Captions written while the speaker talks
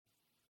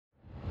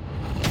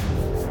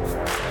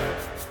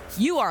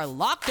You are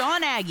Locked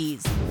On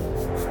Aggies,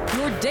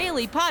 your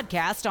daily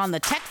podcast on the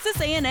Texas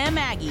A&M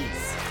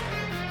Aggies.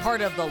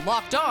 Part of the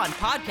Locked On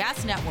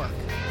Podcast Network,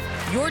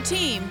 your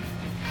team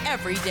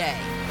every day.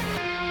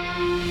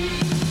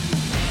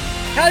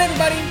 Hello,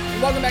 everybody,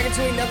 and welcome back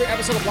into another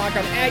episode of Locked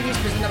On Aggies,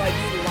 presented by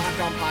the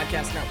Locked On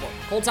Podcast Network.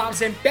 Cole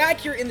Thompson back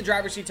here in the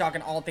driver's seat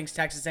talking all things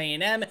Texas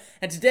A&M.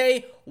 And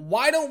today,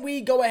 why don't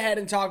we go ahead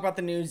and talk about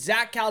the news?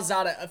 Zach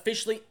Calzada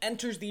officially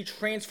enters the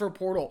transfer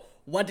portal.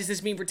 What does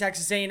this mean for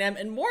Texas A&M?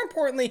 And more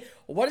importantly,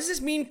 what does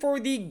this mean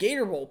for the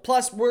Gator Bowl?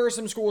 Plus, where are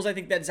some schools I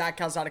think that Zach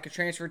Calzada could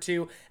transfer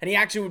to? And he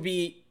actually would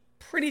be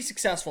pretty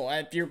successful,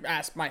 if you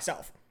ask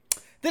myself.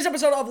 This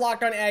episode of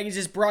Locked On Aggies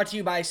is brought to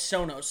you by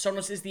Sonos.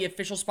 Sonos is the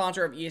official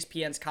sponsor of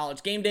ESPN's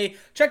College Game Day.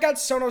 Check out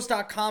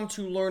Sonos.com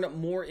to learn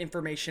more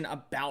information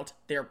about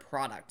their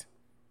product.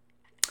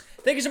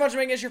 Thank you so much for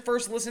making us your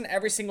first listen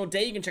every single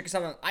day. You can check us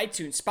out on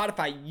iTunes,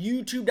 Spotify,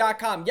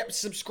 YouTube.com. Yep,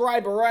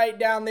 subscribe right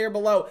down there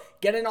below.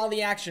 Get in all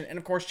the action. And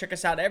of course, check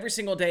us out every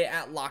single day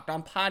at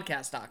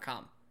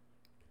LockedOnPodcast.com.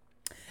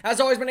 As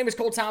always, my name is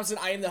Cole Thompson.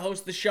 I am the host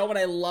of the show, and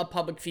I love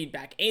public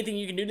feedback. Anything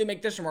you can do to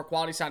make this a more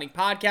quality-sounding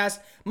podcast,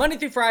 Monday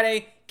through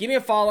Friday, give me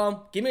a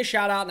follow, give me a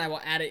shout-out, and I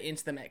will add it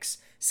into the mix.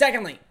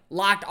 Secondly,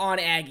 Locked On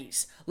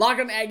Aggies. Locked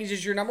On Aggies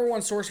is your number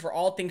one source for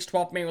all things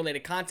 12th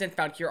Man-related content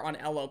found here on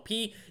LOP.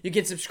 You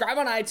can subscribe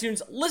on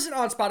iTunes, listen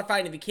on Spotify,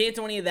 and if you can't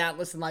do any of that,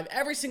 listen live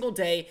every single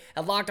day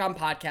at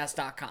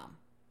LockedOnPodcast.com.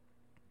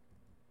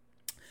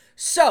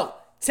 So,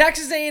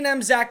 Texas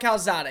A&M Zach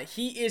Calzada,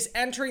 he is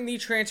entering the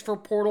transfer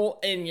portal,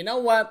 and you know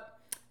what?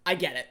 I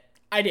get it.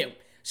 I do.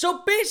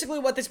 So basically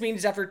what this means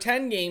is after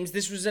 10 games,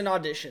 this was an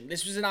audition.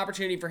 This was an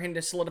opportunity for him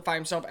to solidify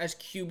himself as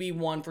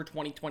QB1 for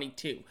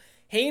 2022.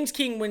 Haynes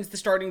King wins the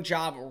starting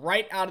job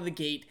right out of the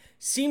gate,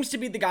 seems to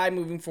be the guy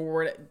moving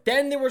forward.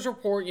 Then there was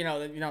report,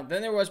 then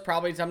there was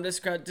probably some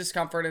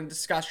discomfort and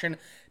discussion.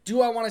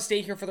 Do I want to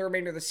stay here for the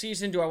remainder of the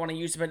season? Do I want to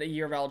use him at a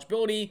year of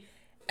eligibility?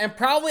 And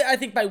probably, I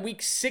think by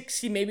week 6,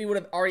 he maybe would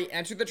have already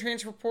entered the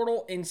transfer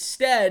portal.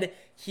 Instead,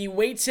 he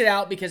waits it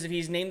out because if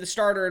he's named the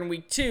starter in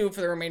week 2 for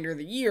the remainder of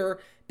the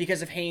year,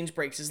 because if Haynes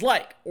breaks his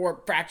leg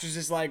or fractures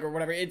his leg or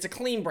whatever, it's a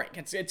clean break.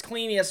 It's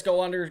clean. He has to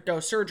undergo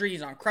surgery.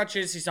 He's on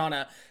crutches. He's on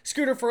a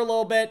scooter for a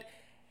little bit.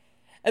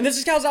 And this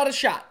is Calzada's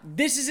shot.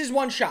 This is his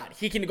one shot.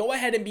 He can go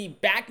ahead and be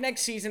back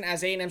next season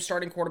as A&M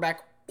starting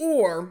quarterback,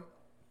 or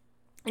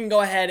he can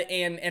go ahead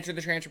and enter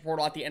the transfer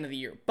portal at the end of the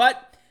year.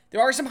 But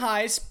there are some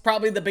highs.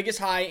 Probably the biggest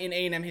high in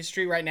A&M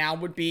history right now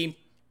would be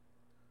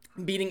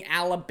beating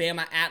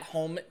Alabama at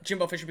home.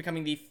 Jimbo Fisher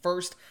becoming the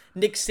first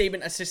Nick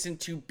Saban assistant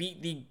to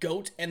beat the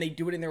GOAT, and they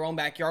do it in their own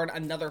backyard.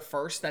 Another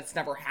first. That's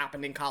never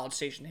happened in College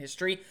Station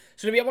history.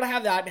 So to be able to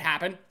have that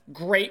happen,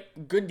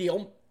 great, good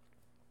deal.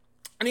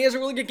 And he has a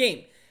really good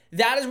game.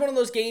 That is one of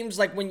those games,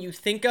 like when you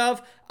think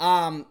of,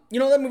 you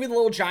know that movie, The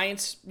Little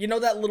Giants? You know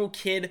that little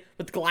kid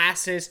with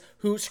glasses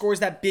who scores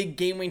that big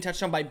game-winning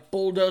touchdown by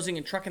bulldozing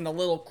and trucking the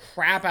little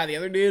crap out of the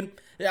other dude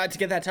to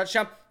get that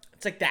touchdown?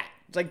 It's like that.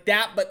 It's like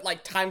that, but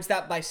like times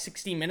that by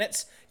 60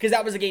 minutes, because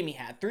that was the game he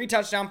had. 3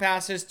 touchdown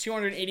passes,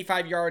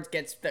 285 yards,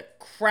 gets the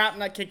crap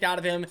not kicked out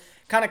of him,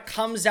 kind of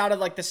comes out of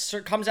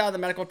the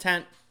medical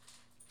tent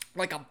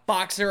like a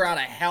boxer out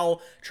of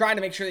hell, trying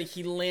to make sure that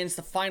he lands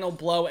the final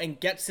blow and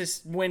gets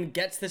this win,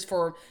 gets this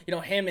for,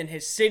 him and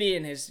his city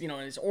and his,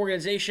 his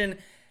organization.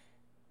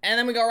 And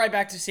then we go right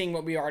back to seeing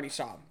what we already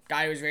saw.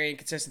 Guy who was very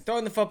inconsistent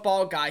throwing the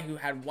football, guy who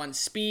had one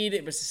speed.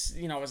 It was,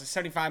 it was a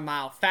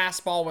 75-mile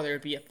fastball, whether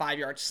it be a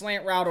 5-yard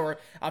slant route or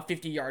a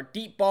 50-yard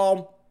deep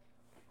ball.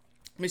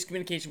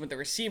 Miscommunication with the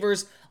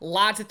receivers,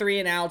 lots of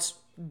 3-and-outs,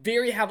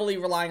 very heavily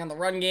relying on the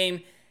run game.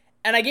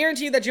 And I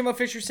guarantee you that Jimbo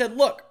Fisher said,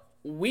 look,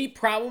 we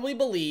probably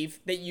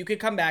believe that you could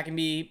come back and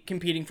be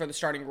competing for the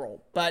starting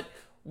role. But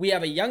we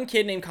have a young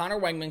kid named Connor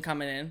Wegman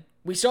coming in.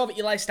 We still have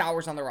Eli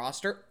Stowers on the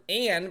roster.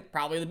 And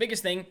probably the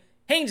biggest thing,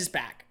 Haynes is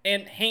back.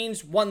 And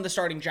Haynes won the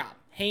starting job.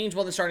 Haynes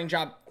won the starting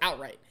job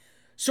outright.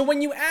 So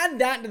when you add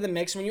that into the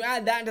mix, when you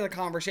add that into the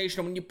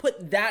conversation, when you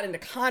put that into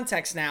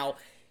context now,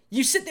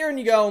 you sit there and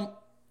you go,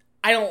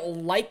 I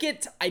don't like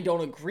it. I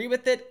don't agree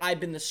with it. I've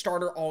been the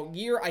starter all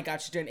year. I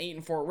got you to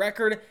an 8-4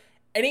 record.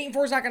 And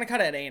 8-4 is not going to cut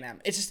it at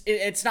A&M. It's just,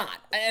 it's not.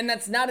 And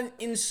that's not an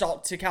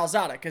insult to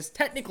Calzada, because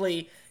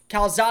technically,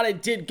 Calzada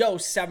did go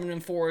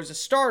 7-4 as a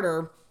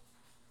starter,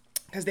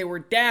 because they were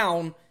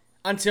down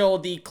until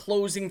the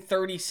closing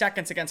 30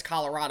 seconds against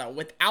Colorado.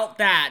 Without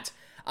that,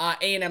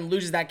 A&M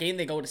loses that game.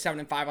 They go to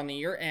 7-5 on the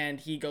year, and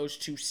he goes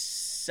to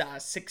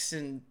 6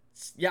 and,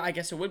 yeah, I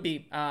guess it would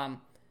be, 6-5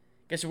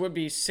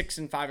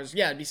 as,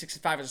 it'd be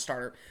 6-5 as a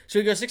starter. So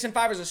he goes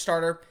 6-5 as a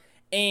starter.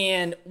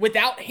 And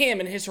without him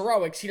and his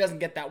heroics, he doesn't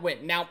get that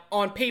win. Now,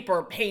 on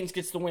paper, Haynes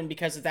gets the win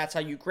because that's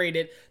how you grade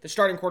it. The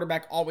starting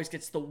quarterback always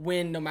gets the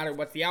win no matter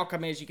what the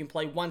outcome is. You can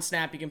play one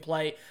snap, you can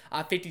play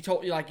 50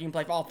 total, you can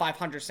play all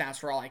 500 snaps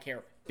for all I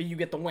care. But you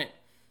get the win.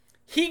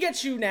 He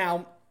gets you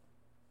now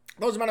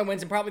those amount of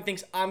wins and probably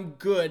thinks I'm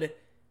good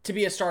to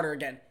be a starter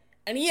again.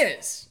 And he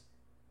is.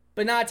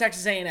 but not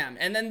Texas A&M.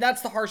 And then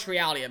that's the harsh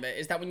reality of it,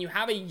 is that when you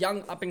have a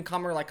young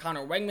up-and-comer like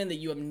Connor Wegman that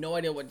you have no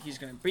idea what he's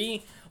going to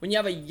be, when you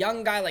have a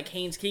young guy like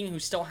Haynes King who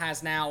still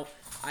has now,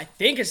 I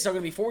think it's still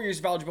going to be 4 years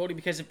of eligibility,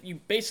 because if you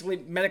basically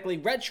medically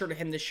redshirted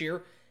him this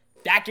year,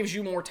 that gives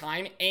you more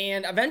time,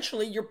 and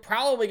eventually you're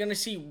probably going to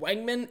see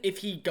Wegman, if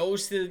he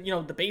goes to,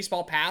 the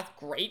baseball path,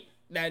 great,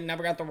 then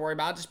never got to worry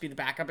about it, just be the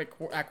backup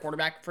at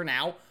quarterback for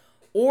now,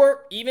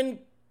 or even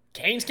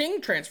Haynes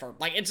King transfer.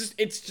 Like, it's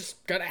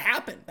just going to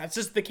happen. That's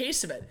just the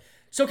case of it.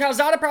 So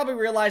Calzada probably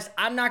realized,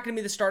 I'm not going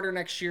to be the starter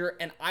next year,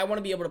 and I want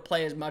to be able to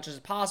play as much as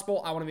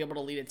possible. I want to be able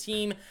to lead a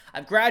team.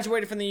 I've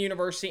graduated from the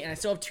university, and I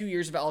still have 2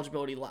 years of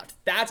eligibility left.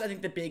 That's, I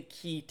think, the big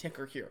key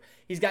ticker here.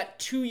 He's got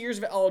 2 years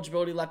of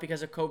eligibility left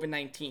because of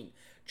COVID-19.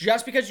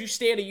 Just because you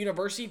stay at a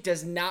university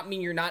does not mean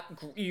you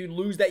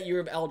lose that year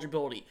of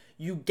eligibility.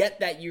 You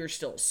get that year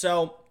still.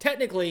 So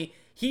technically,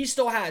 he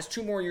still has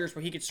 2 more years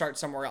where he could start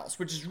somewhere else,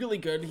 which is really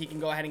good. He can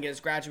go ahead and get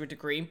his graduate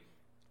degree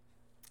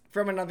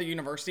from another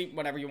university,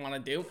 whatever you want to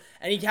do,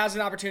 and he has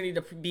an opportunity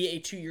to be a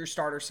 2-year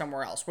starter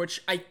somewhere else,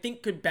 which I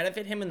think could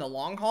benefit him in the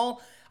long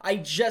haul. I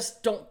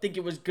just don't think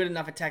it was good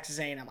enough at Texas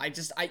A&M.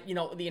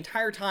 The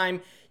entire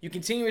time you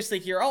continuously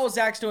hear, oh,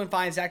 Zach's doing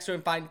fine,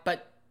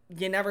 but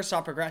you never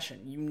saw progression.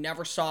 You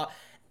never saw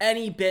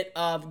any bit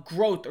of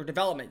growth or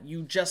development.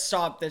 You just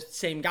saw the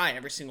same guy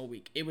every single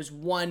week. It was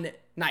one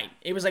night.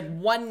 It was like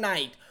one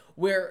night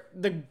where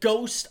the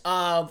ghost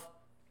of,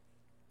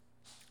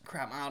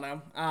 I don't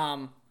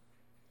know,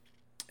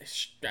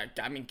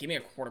 give me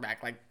a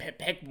quarterback. Like,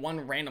 pick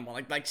one random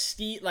one. Like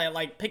Steve,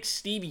 pick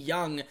Steve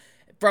Young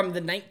from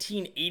the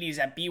 1980s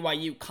at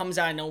BYU. Comes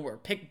out of nowhere.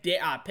 Pick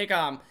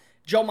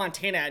Joe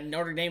Montana at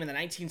Notre Dame in the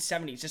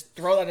 1970s. Just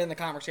throw that in the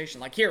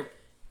conversation. Like, here,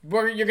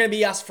 you're gonna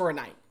be us for a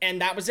night,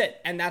 and that was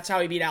it. And that's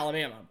how he beat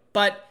Alabama.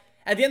 But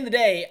at the end of the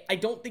day, I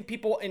don't think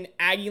people in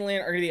Aggie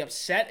land are gonna be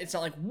upset. It's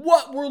not like,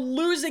 what, we're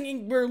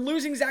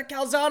losing Zach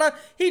Calzada.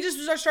 He just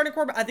was our starting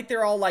quarterback. I think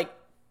they're all like,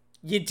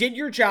 you did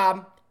your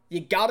job. You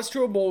got us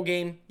to a bowl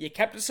game. You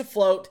kept us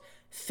afloat.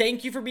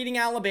 Thank you for beating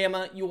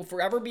Alabama. You will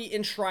forever be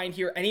enshrined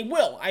here, and he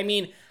will. I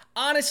mean,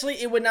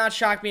 honestly, it would not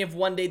shock me if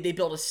one day they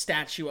built a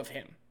statue of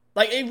him.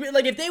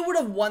 If they would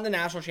have won the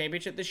national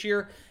championship this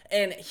year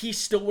and he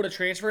still would have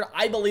transferred,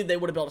 I believe they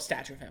would have built a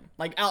statue of him,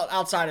 like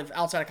outside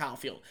of Kyle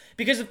Field.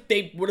 Because if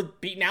they would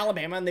have beaten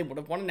Alabama and they would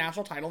have won a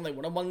national title and they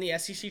would have won the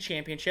SEC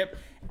championship,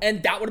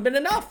 and that would have been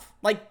enough.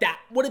 Like, that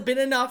would have been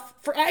enough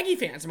for Aggie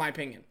fans, in my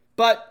opinion.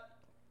 But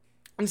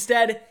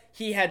instead,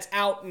 he heads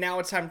out. Now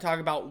it's time to talk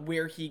about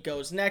where he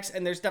goes next,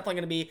 and there's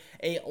definitely going to be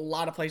a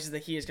lot of places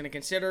that he is going to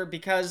consider,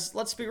 because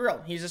let's be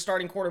real, he's a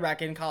starting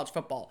quarterback in college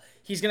football.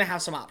 He's going to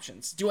have some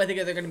options. Do I think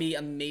that they're going to be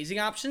amazing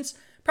options?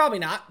 Probably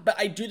not, but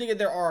I do think that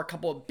there are a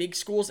couple of big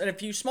schools and a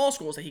few small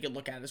schools that he could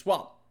look at as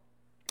well.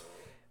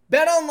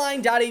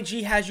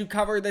 BetOnline.ag has you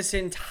covered this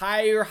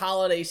entire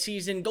holiday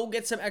season. Go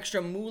get some extra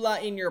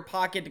moolah in your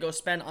pocket to go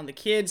spend on the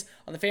kids,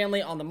 on the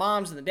family, on the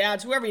moms and the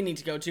dads, whoever you need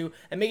to go to,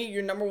 and make it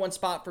your number one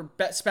spot for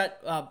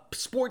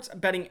sports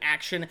betting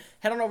action.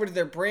 Head on over to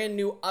their brand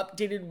new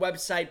updated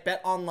website,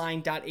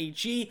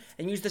 betonline.ag,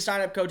 and use the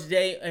sign-up code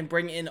today and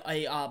bring in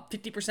a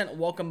 50%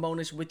 welcome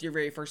bonus with your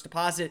very first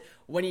deposit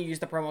when you use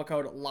the promo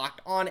code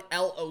LOCKEDON,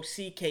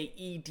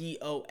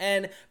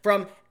 LOCKEDON.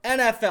 From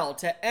NFL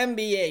to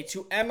NBA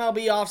to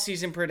MLB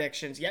offseason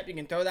predictions. Yep, you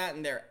can throw that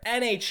in there.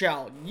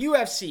 NHL,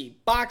 UFC,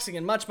 boxing,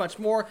 and much, much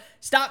more.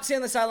 Stop staying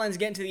on the sidelines,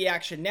 get into the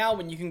action now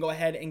when you can go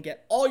ahead and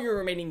get all your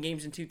remaining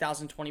games in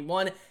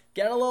 2021.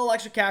 Get a little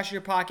extra cash in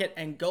your pocket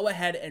and go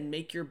ahead and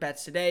make your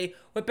bets today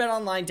with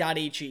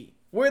betonline.ag,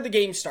 where the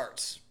game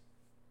starts.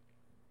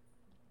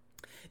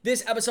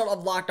 This episode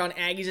of Locked On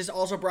Aggies is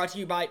also brought to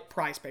you by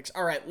PrizePicks.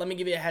 All right, let me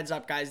give you a heads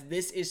up, guys.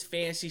 This is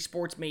fantasy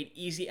sports made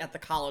easy at the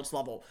college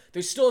level.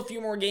 There's still a few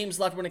more games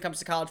left when it comes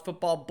to college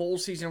football. Bowl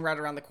season right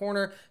around the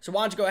corner, so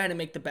why don't you go ahead and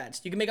make the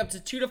bets. You can make up to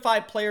 2 to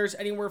 5 players,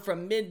 anywhere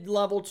from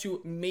mid-level to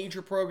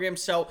major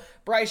programs. So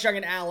Bryce Young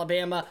in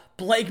Alabama,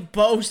 Blake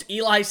Boast,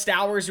 Eli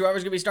Stowers,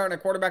 whoever's going to be starting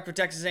a quarterback for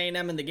Texas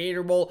A&M in the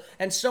Gator Bowl,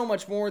 and so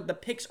much more. The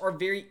picks are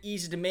very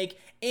easy to make,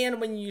 and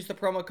when you use the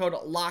promo code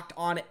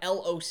LOCKEDON,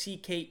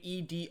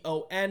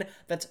 LOCKEDON,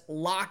 that's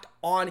locked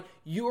on,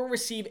 you will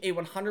receive a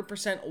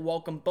 100%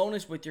 welcome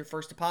bonus with your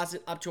first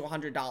deposit up to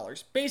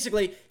 $100.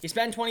 Basically, you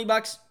spend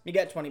 $20, you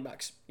get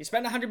 $20. You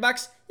spend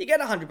 $100, you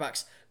get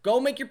 $100. Go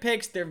make your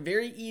picks. They're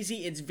very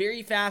easy. It's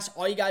very fast.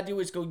 All you gotta do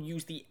is go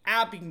use the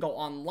app. You can go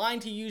online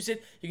to use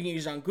it. You can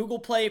use it on Google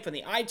Play, from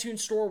the iTunes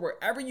Store,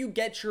 wherever you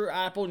get your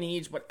Apple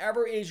needs,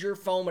 whatever is your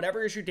phone,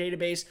 whatever is your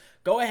database.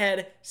 Go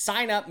ahead,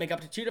 sign up, make up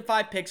to 2 to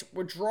 5 picks.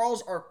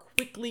 Withdrawals are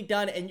quickly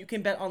done, and you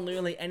can bet on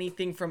literally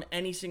anything from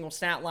any single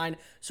stat line.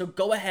 So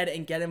go ahead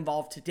and get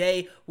involved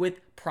today with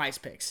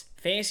PrizePicks.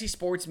 Fantasy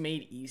sports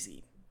made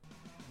easy.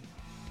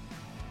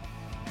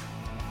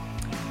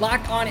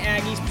 Locked On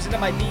Aggies, presented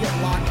by the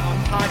Locked On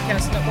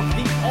Podcast Network.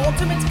 The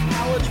ultimate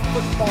college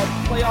football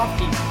playoff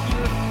is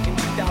here in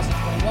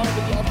 2021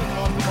 with the ultimate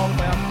college football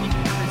playoff being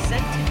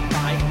presented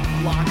by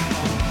Locked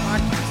On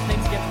Podcast.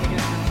 Thanks again for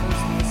making us your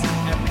first listen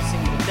every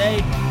single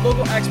day.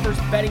 Local experts,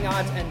 betting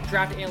odds, and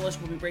draft analysts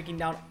will be breaking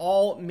down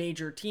all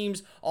major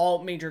teams,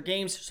 all major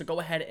games, so go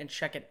ahead and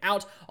check it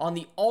out on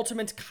the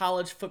Ultimate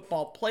College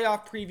Football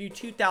Playoff Preview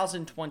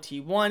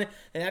 2021,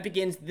 and that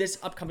begins this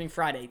upcoming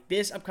Friday,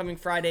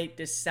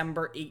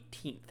 December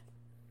 18th.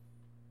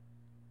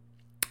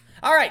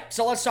 All right,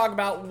 so let's talk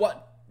about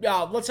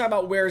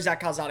where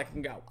Zach Calzada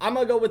can go. I'm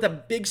going to go with a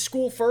big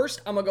school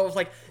first. I'm going to go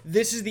with,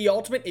 this is the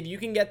ultimate. If you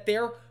can get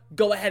there,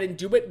 go ahead and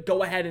do it.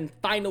 Go ahead and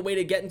find a way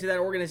to get into that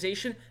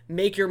organization,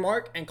 make your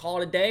mark, and call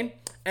it a day.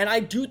 And I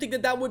do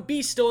think that would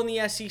be still in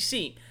the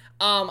SEC.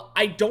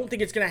 I don't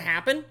think it's going to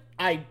happen.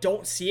 I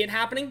don't see it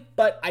happening,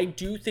 but I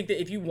do think that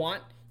if you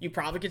want, you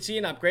probably could see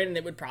an upgrade, and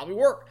it would probably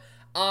work.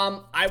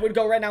 I would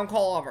go right now and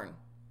call Auburn.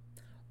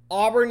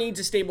 Auburn needs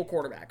a stable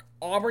quarterback.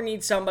 Auburn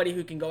needs somebody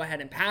who can go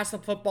ahead and pass the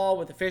football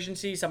with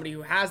efficiency, somebody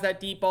who has that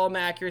deep ball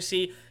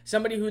accuracy,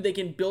 somebody who they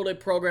can build a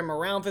program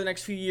around for the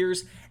next few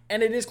years,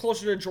 and it is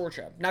closer to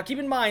Georgia. Now, keep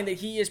in mind that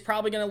he is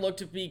probably going to look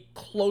to be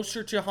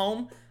closer to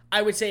home.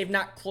 I would say if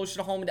not closer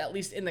to home, at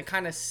least in the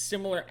kind of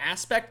similar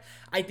aspect.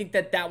 I think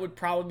that would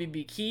probably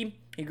be key.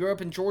 He grew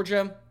up in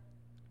Georgia.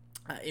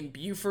 In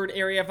Buford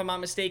area, if I'm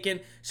not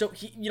mistaken. So,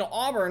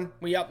 Auburn,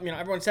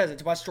 everyone says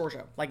it's West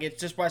Georgia. It's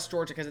just West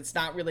Georgia because it's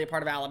not really a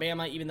part of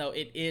Alabama, even though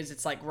it is.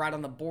 It's right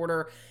on the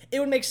border.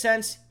 It would make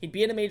sense. He'd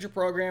be in a major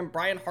program.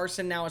 Brian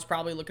Harsin now is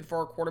probably looking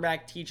for a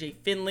quarterback. TJ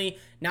Finley,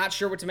 not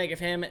sure what to make of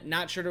him.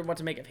 Not sure what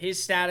to make of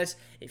his status.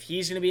 If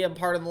he's going to be a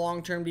part of the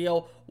long-term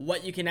deal,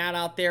 what you can add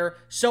out there.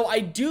 So,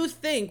 I do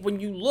think when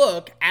you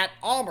look at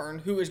Auburn,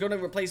 who is going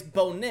to replace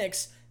Bo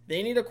Nix,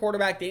 they need a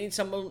quarterback. They need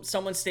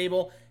someone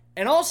stable.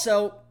 And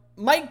also,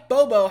 Brian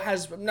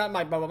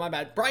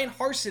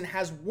Harsin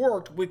has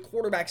worked with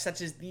quarterbacks such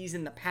as these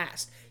in the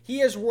past. He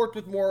has worked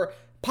with more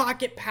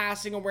pocket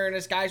passing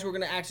awareness, guys who are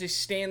going to actually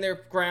stand their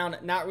ground,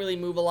 not really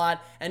move a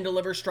lot, and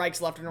deliver strikes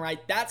left and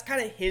right. That's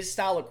kind of his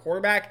style of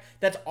quarterback.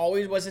 That's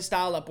always was his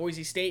style at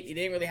Boise State. He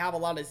didn't really have a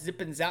lot of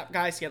zip and zap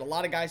guys. He had a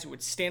lot of guys who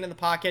would stand in the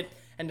pocket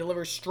and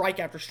deliver strike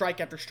after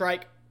strike after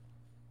strike.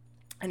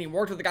 And he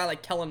worked with a guy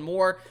like Kellen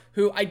Moore,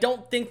 who I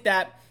don't think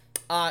that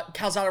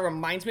Calzada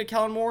reminds me of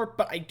Kellen Moore,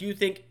 but I do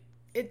think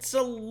it's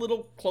a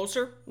little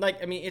closer.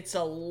 It's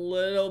a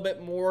little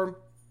bit more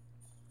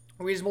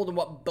reasonable than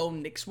what Bo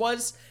Nix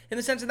was in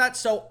the sense of that.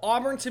 So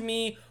Auburn to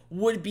me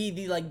would be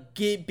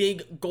the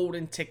big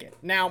golden ticket.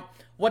 Now,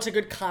 what's a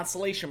good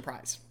consolation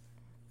prize?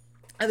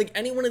 I think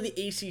any one of the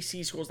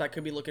ACC schools that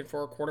could be looking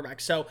for a quarterback.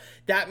 So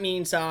that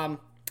means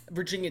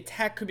Virginia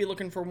Tech could be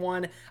looking for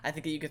one. I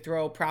think that you could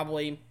throw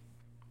probably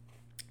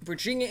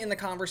Virginia in the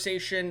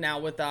conversation now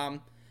with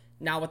the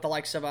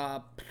likes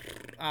of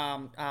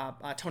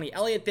Tony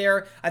Elliott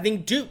there. I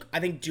think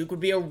Duke would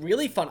be a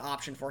really fun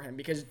option for him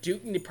because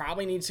Duke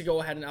probably needs to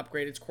go ahead and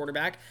upgrade its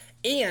quarterback.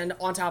 And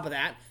on top of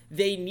that,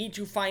 they need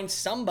to find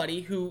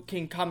somebody who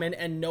can come in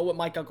and know what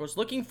Mike Elko's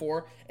looking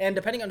for. And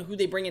depending on who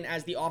they bring in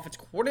as the offense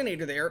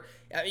coordinator there,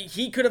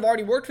 he could have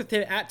already worked with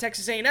him at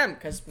Texas A&M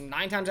because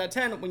 9 times out of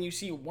 10, when you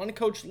see one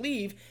coach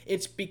leave,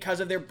 it's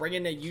because of they're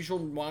bringing a usual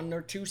 1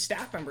 or 2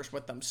 staff members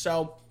with them.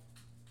 So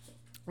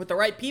with the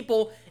right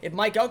people, if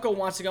Mike Elko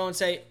wants to go and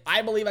say,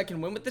 I believe I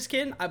can win with this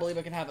kid, I believe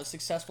I can have a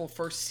successful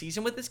first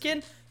season with this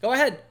kid, go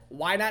ahead.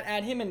 Why not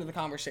add him into the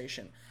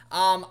conversation?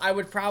 I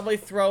would probably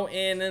throw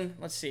in,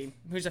 let's see,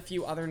 who's a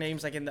few other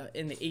names in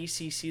the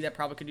ACC that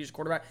probably could use a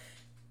quarterback.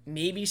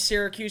 Maybe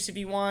Syracuse if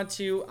you want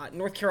to.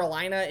 North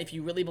Carolina, if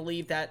you really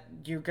believe that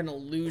you're going to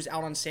lose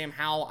out on Sam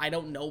Howell. I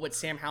don't know what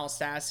Sam Howell's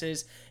status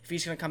is, if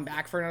he's going to come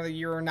back for another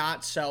year or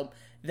not. So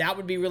that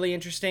would be really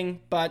interesting.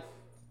 But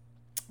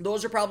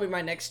those are probably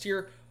my next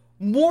tier.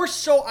 More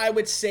so, I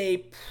would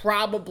say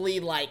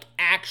probably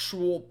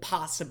actual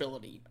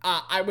possibility.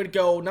 I would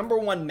go number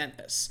 1,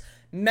 Memphis.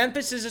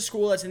 Memphis is a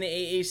school that's in the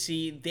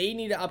AAC. They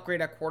need to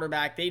upgrade at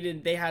quarterback.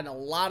 They had a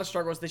lot of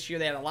struggles this year.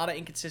 They had a lot of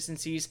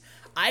inconsistencies.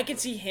 I could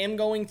see him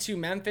going to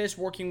Memphis,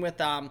 working with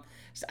I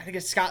think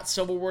it's Scott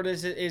Silverwood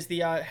is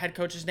the head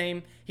coach's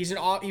name. He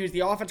was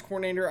the offense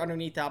coordinator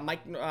underneath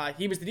Mike.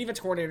 He was the defense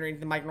coordinator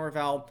underneath Mike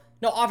Norvell.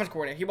 No, offense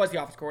coordinator. He was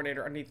the offense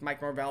coordinator underneath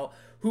Mike Norvell,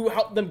 who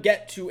helped them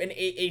get to an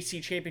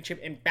AAC championship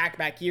in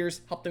back-to-back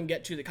years, helped them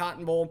get to the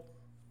Cotton Bowl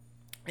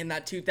in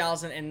that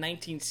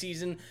 2019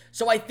 season.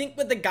 So I think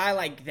with a guy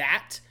like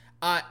that,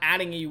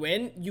 adding you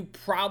in, you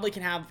probably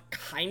can have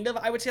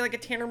I would say a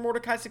Tanner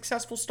Mordecai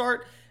successful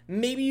start.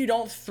 Maybe you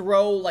don't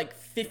throw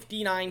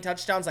 59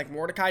 touchdowns like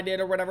Mordecai did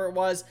or whatever it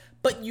was,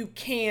 but you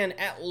can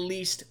at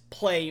least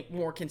play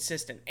more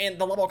consistent. And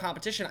the level of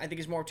competition, I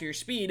think, is more to your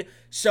speed.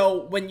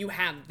 So when you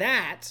have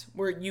that,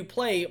 where you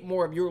play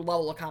more of your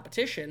level of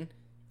competition,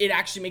 it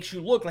actually makes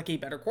you look like a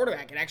better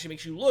quarterback. It actually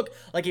makes you look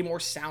like a more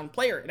sound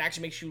player. It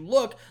actually makes you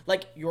look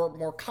like you're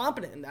more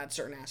competent in that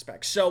certain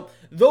aspect. So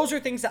those are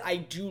things that I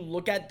do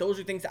look at. Those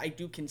are things that I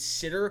do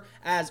consider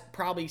as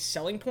probably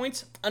selling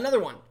points. Another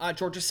one,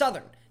 Georgia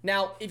Southern.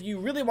 Now, if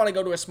you really want to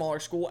go to a smaller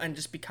school and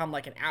just become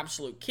an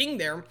absolute king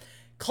there,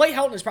 Clay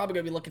Helton is probably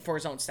going to be looking for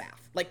his own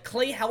staff.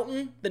 Clay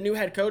Helton, the new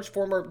head coach,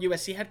 former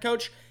USC head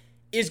coach,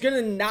 is going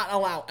to not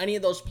allow any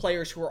of those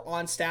players who are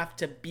on staff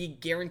to be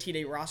guaranteed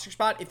a roster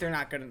spot if they're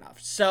not good enough.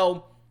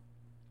 So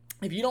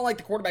if you don't like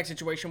the quarterback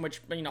situation,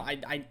 which,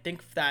 I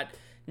think that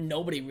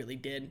nobody really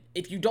did.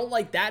 If you don't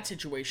like that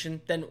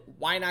situation, then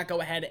why not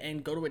go ahead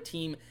and go to a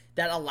team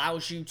that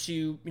allows you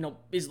to,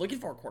 is looking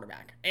for a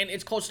quarterback. And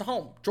it's close to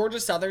home. Georgia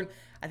Southern,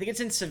 I think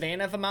it's in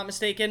Savannah, if I'm not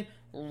mistaken,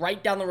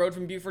 right down the road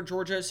from Buford,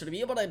 Georgia. So to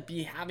be able to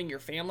be having your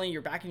family,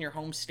 you're back in your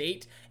home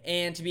state,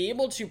 and to be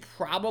able to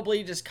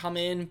probably just come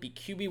in, be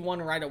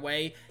QB1 right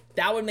away,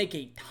 that would make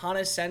a ton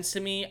of sense to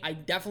me. I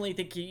definitely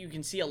think you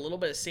can see a little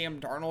bit of Sam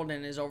Darnold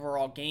in his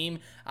overall game.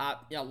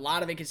 A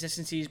lot of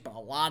inconsistencies, but a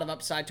lot of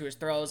upside to his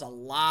throws, a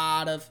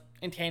lot of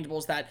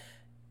intangibles that,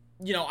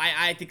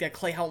 I think that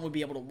Clay Helton would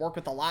be able to work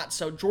with a lot.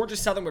 So Georgia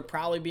Southern would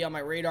probably be on my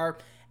radar.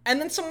 And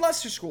then some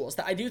lesser schools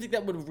that I do think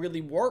that would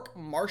really work.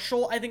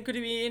 Marshall, I think, could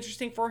be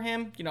interesting for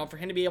him. For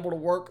him to be able to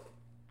work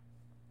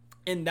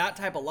in that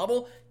type of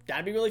level,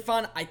 that'd be really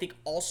fun. I think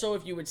also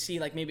if you would see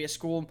maybe a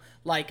school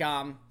like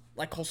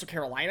Coastal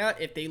Carolina,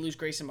 if they lose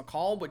Grayson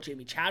McCall, would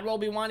Jamie Chadwell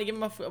be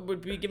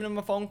giving him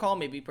a phone call?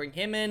 Maybe bring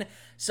him in.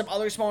 Some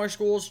other smaller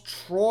schools,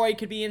 Troy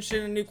could be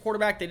interested in a new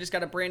quarterback. They just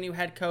got a brand new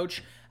head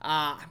coach.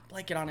 I'm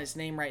blanking on his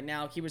name right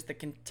now. He was the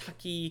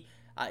Kentucky.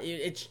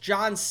 It's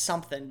John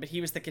something, but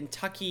he was the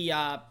Kentucky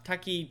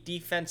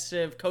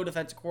co-defensive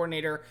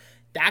coordinator.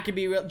 That could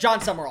be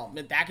John Summerall.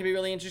 That could be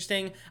really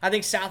interesting. I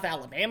think South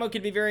Alabama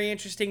could be very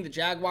interesting. The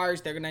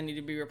Jaguars, they're going to need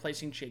to be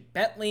replacing Jake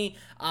Bentley.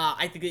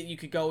 I think that you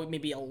could go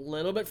maybe a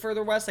little bit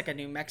further west, like a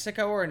New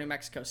Mexico or a New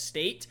Mexico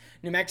State.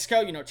 New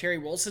Mexico, Terry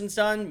Wilson's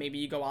done. Maybe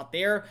you go out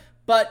there.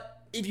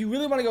 But if you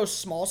really want to go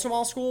small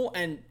school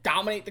and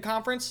dominate the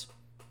conference,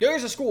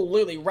 there's a school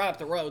literally right up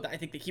the road that I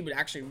think that he would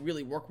actually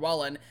really work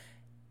well in,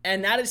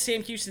 and that is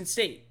Sam Houston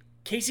State.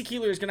 Casey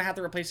Keeler is going to have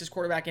to replace his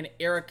quarterback in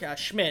Eric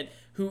Schmidt,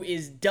 who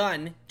is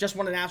done, just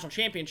won a national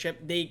championship.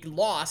 They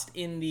lost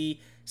in the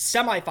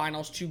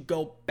semifinals to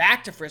go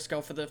back to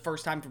Frisco for the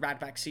first time for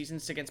back-to-back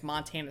seasons against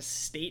Montana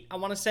State, I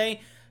want to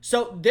say.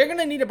 So they're going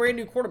to need a brand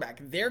new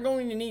quarterback. They're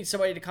going to need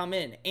somebody to come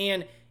in.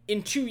 And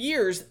in 2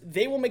 years,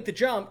 they will make the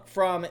jump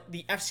from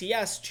the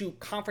FCS to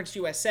Conference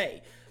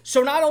USA.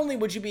 So not only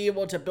would you be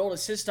able to build a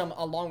system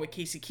along with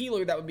Casey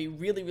Keeler that would be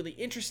really, really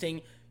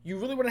interesting, you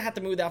really wouldn't have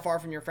to move that far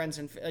from your friends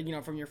and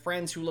from your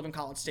friends who live in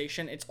College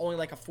Station. It's only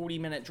like a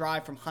 40-minute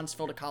drive from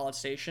Huntsville to College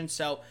Station.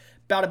 So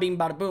bada bing,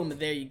 bada boom,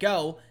 there you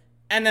go.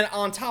 And then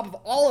on top of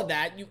all of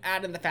that, you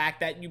add in the fact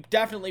that you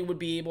definitely would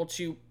be able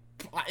to,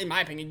 in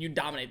my opinion, you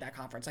dominate that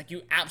conference.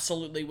 You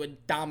absolutely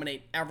would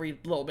dominate every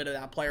little bit of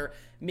that player.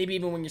 Maybe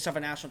even win yourself a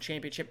national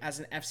championship as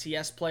an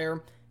FCS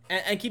player.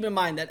 And keep in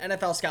mind that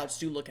NFL scouts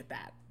do look at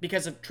that.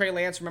 Because of Trey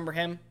Lance, remember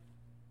him?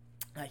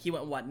 He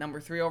went, number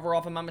 3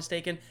 overall, if I'm not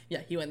mistaken?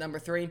 Yeah, he went number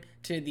 3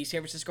 to the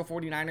San Francisco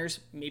 49ers.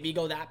 Maybe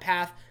go that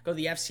path, go to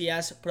the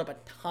FCS, put up a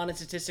ton of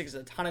statistics,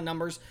 a ton of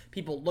numbers.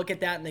 People look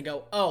at that and they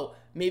go, oh,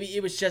 maybe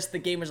it was just the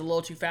game was a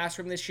little too fast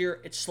for him this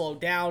year. It's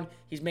slowed down.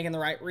 He's making the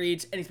right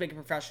reads, and he's making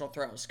professional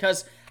throws.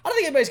 Because I don't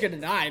think anybody's going to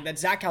deny that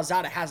Zach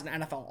Calzada has an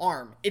NFL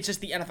arm. It's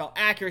just the NFL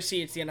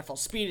accuracy, it's the NFL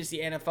speed, it's the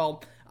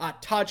NFL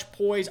touch,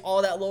 poise,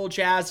 all that little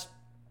jazz.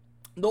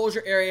 Those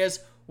are areas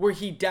where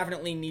he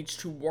definitely needs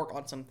to work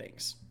on some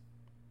things.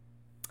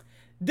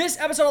 This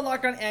episode of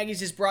Locked On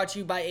Aggies is brought to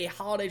you by a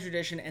holiday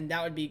tradition, and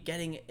that would be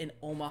getting an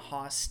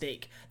Omaha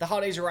steak. The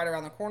holidays are right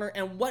around the corner,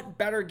 and what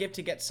better gift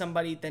to get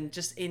somebody than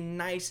just a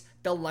nice,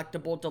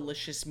 delectable,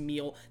 delicious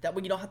meal that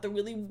way you don't have to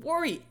really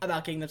worry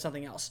about getting them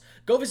something else.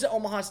 Go visit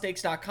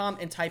omahasteaks.com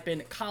and type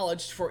in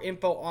college for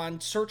info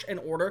on search and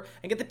order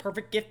and get the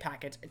perfect gift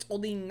package. It's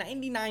only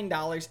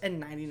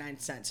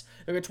 $99.99.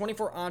 There are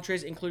 24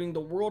 entrees, including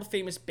the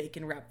world-famous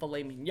bacon-wrapped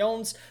filet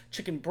mignons,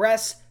 chicken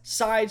breasts,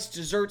 sides,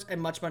 desserts,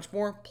 and much, much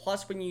more.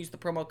 Plus, when you use the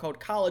promo code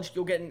COLLEGE,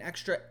 you'll get an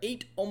extra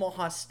 8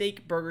 Omaha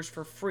steak burgers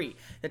for free.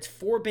 That's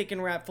 4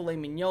 bacon-wrapped filet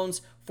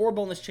mignons, 4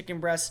 boneless chicken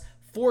breasts,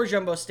 4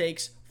 jumbo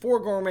steaks, 4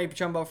 gourmet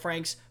jumbo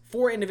franks,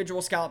 4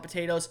 individual scalloped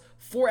potatoes,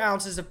 4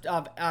 ounces of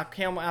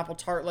caramel apple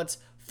tartlets,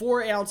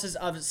 4 ounces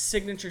of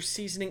signature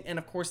seasoning, and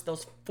of course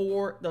those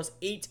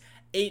 8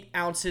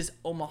 ounces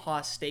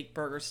Omaha steak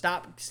burgers.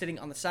 Stop sitting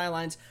on the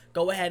sidelines.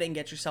 Go ahead and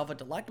get yourself a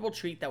delectable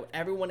treat that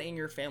everyone in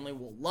your family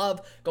will love.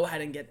 Go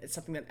ahead and get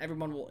something that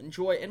everyone will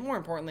enjoy, and more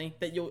importantly,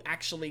 that you'll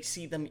actually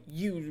see them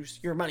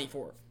use your money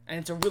for. And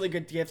it's a really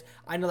good gift.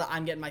 I know that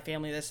I'm getting my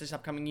family this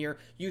upcoming year.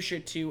 You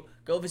should too.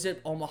 Go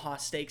visit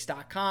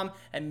omahasteaks.com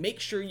and make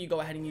sure you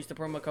go ahead and use the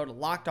promo code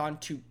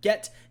LOCKEDON to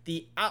get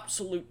the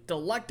absolute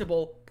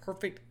delectable,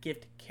 perfect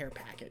gift care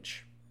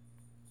package.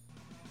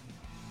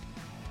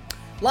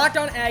 Locked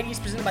On Aggies,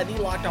 presented by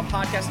the Locked On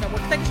Podcast Network.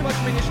 Thank you so much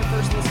for making us your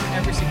first listen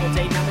every single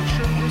day. Now make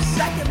sure your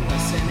second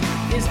listen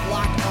is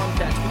Locked On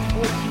Bets with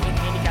your team and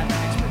handicap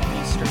expert,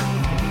 Easter.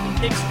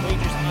 Picks,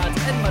 wagers, odds,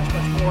 and much,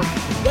 much more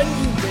when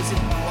you visit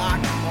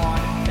Locked On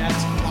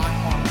Bets,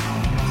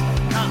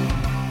 LockedOnPodcast.com.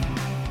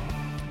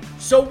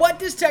 So what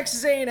does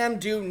Texas A&M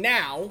do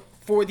now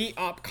for the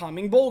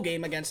upcoming bowl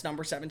game against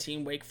number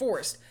 17 Wake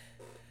Forest?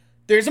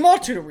 There's a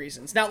multitude of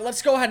reasons. Now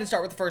let's go ahead and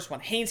start with the first one.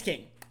 Haynes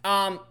King.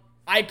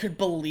 I could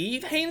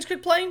believe Haynes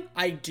could play.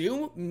 I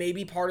do.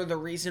 Maybe part of the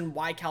reason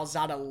why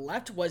Calzada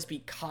left was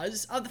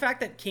because of the fact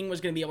that King was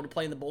going to be able to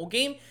play in the bowl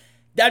game.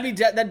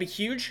 That'd be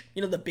huge.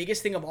 You know, the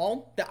biggest thing of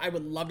all that I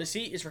would love to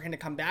see is for him to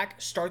come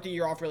back, start the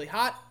year off really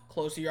hot,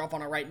 close the year off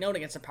on a right note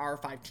against a Power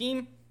 5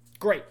 team.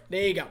 Great.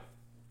 There you go.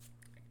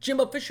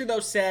 Jimbo Fisher, though,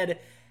 said,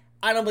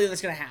 I don't believe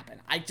that's going to happen.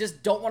 I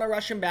just don't want to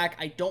rush him back.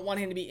 I don't want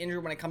him to be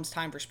injured when it comes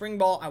time for spring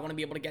ball. I want to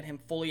be able to get him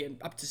fully and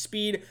up to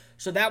speed.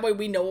 So that way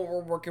we know what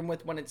we're working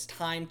with when it's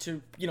time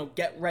to,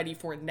 get ready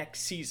for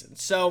next season.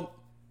 So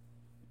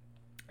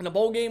in the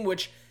bowl game,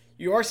 which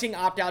you are seeing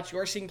opt-outs, you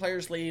are seeing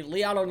players leave.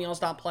 Leon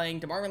O'Neal's not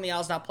playing. DeMarvin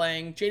Leal's not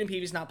playing. Jaden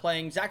Peavy's not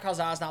playing. Zach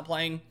Calzada's not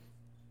playing.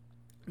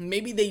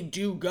 Maybe they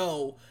do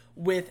go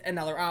with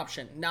another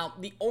option. Now,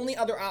 the only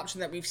other option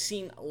that we've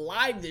seen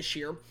live this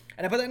year,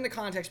 and I put that into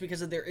context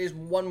because there is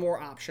one more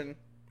option.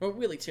 Well,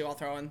 really two, I'll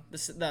throw in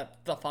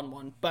the fun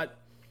one. But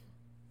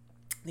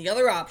the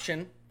other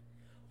option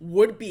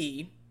would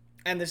be,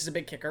 and this is a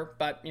big kicker,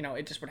 but,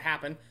 it just would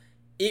happen.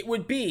 It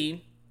would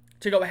be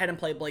to go ahead and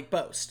play Blake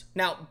Boast.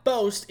 Now,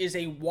 Boast is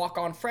a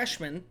walk-on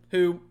freshman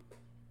who,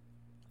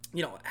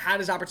 had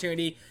his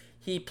opportunity.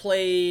 He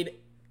played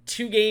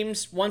 2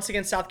 games, once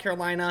against South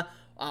Carolina,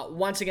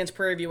 once against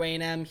Prairie View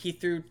A&M. He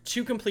threw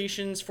 2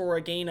 completions for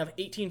a gain of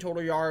 18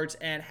 total yards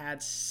and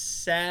had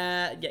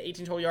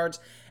 18 total yards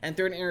and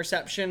threw an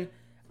interception.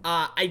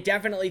 I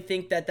definitely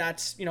think that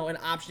that's, an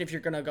option if you're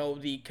going to go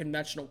the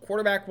conventional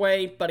quarterback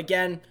way. But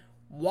again,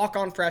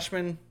 walk-on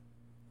freshman.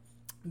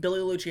 Billy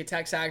Lucci at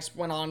Texas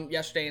went on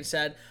yesterday and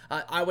said,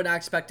 I would not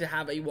expect to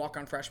have a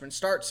walk-on freshman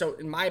start. So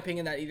in my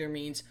opinion, that either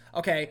means,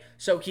 okay,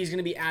 so he's going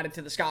to be added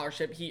to the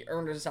scholarship. He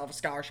earned himself a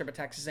scholarship at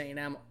Texas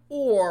A&M,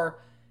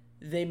 or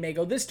they may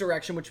go this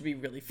direction, which would be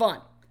really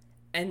fun.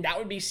 And that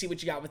would be see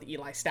what you got with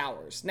Eli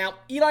Stowers. Now,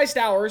 Eli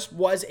Stowers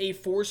was a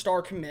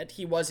 4-star commit.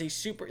 He was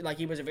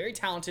he was a very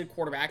talented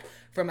quarterback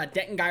from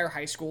Denton Guyer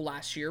High School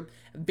last year.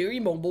 Very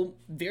mobile,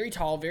 very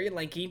tall, very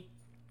lanky.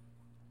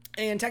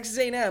 And Texas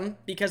A&M,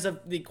 because of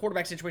the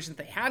quarterback situation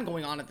that they had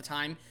going on at the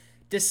time,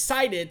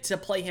 decided to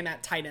play him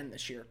at tight end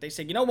this year. They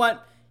said, you know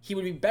what? He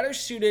would be better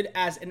suited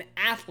as an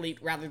athlete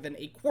rather than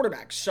a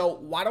quarterback. So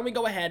why don't we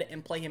go ahead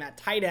and play him at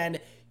tight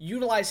end,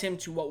 utilize him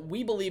to what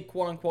we believe,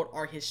 quote unquote,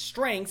 are his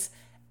strengths,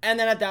 and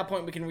then at that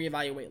point we can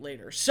reevaluate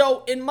later.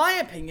 So in my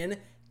opinion,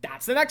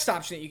 that's the next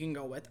option that you can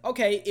go with.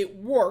 Okay, it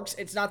works.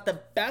 It's not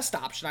the best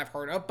option I've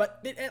heard of, but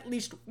it at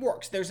least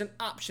works. There's an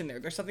option there.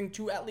 There's something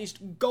to at least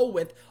go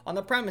with on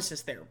the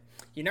premises there.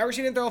 You've never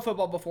seen him throw a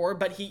football before,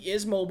 but he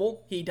is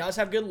mobile. He does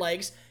have good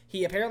legs.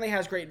 He apparently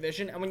has great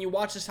vision. And when you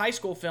watch his high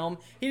school film,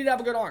 he did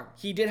have a good arm.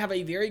 He did have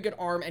a very good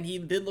arm, and he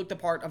did look the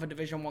part of a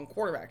Division I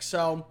quarterback.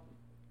 So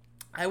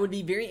I would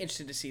be very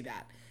interested to see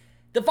that.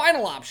 The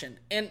final option,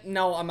 and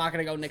no, I'm not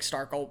going to go Nick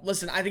Starkel.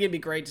 Listen, I think it'd be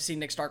great to see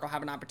Nick Starkel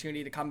have an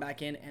opportunity to come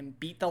back in and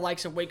beat the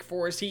likes of Wake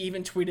Forest. He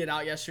even tweeted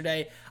out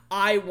yesterday,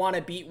 I want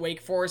to beat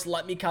Wake Forest.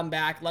 Let me come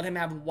back. Let him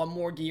have one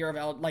more let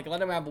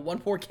him have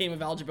one more game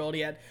of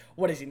eligibility at,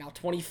 what is he now,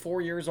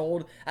 24 years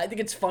old? I think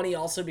it's funny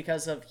also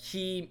because of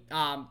he's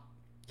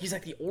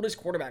like the oldest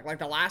quarterback. Like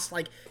the last,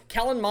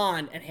 Kellen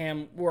Mond and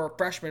him were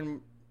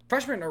freshmen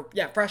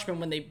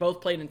when they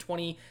both played in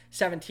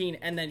 2017,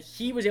 and then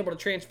he was able to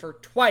transfer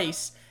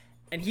twice.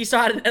 And he still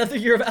had another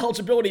year of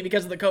eligibility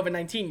because of the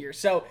COVID-19 year.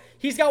 So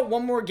he's got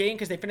one more game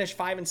because they finished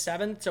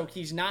 5-7. So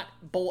he's not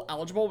bowl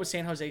eligible with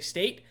San Jose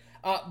State.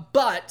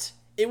 But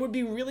it would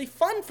be really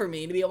fun for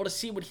me to be able to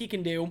see what he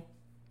can do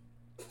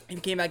if he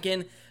came back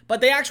in.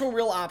 But the actual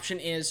real option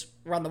is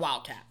run the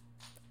Wildcat.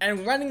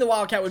 And running the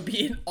Wildcat would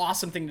be an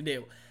awesome thing to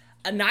do.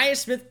 Anaya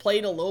Smith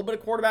played a little bit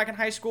of quarterback in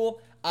high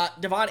school.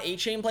 Devon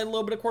Achane played a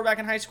little bit of quarterback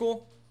in high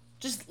school.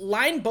 Just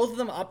line both of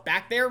them up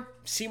back there,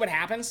 see what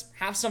happens,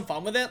 have some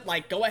fun with it.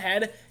 Go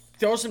ahead,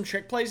 throw some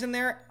trick plays in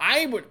there.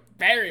 I would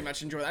very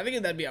much enjoy that. I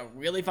think that'd be a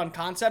really fun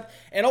concept.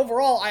 And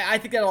overall, I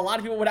think that a lot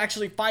of people would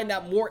actually find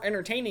that more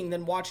entertaining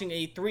than watching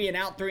a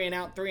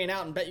 3-and-out,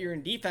 and bet you're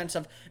in defense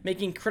of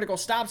making critical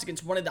stops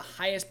against one of the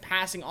highest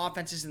passing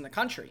offenses in the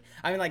country.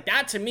 I mean,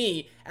 that to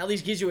me at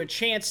least gives you a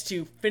chance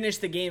to finish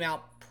the game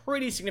out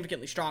pretty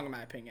significantly strong, in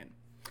my opinion.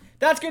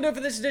 That's going to do it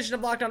for this edition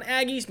of Locked On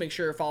Aggies. Make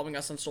sure you're following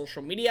us on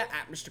social media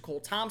at Mr. Cole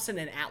Thompson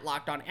and at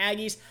Locked On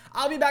Aggies.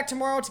 I'll be back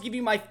tomorrow to give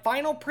you my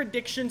final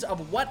predictions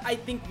of what I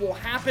think will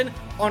happen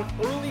on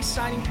early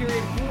signing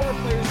period, who are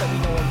players that we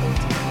know are going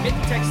to commit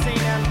to Texas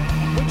A&M,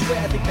 which way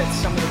I think that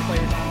some of the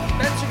players on the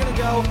bench are going to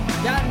go,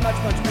 that and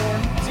much, much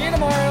more. See you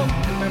tomorrow.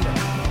 And remember,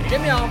 can you get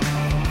me on?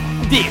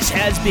 This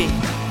has been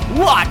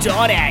Locked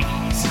On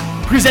Aggies,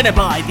 presented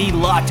by the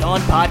Locked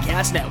On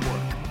Podcast Network.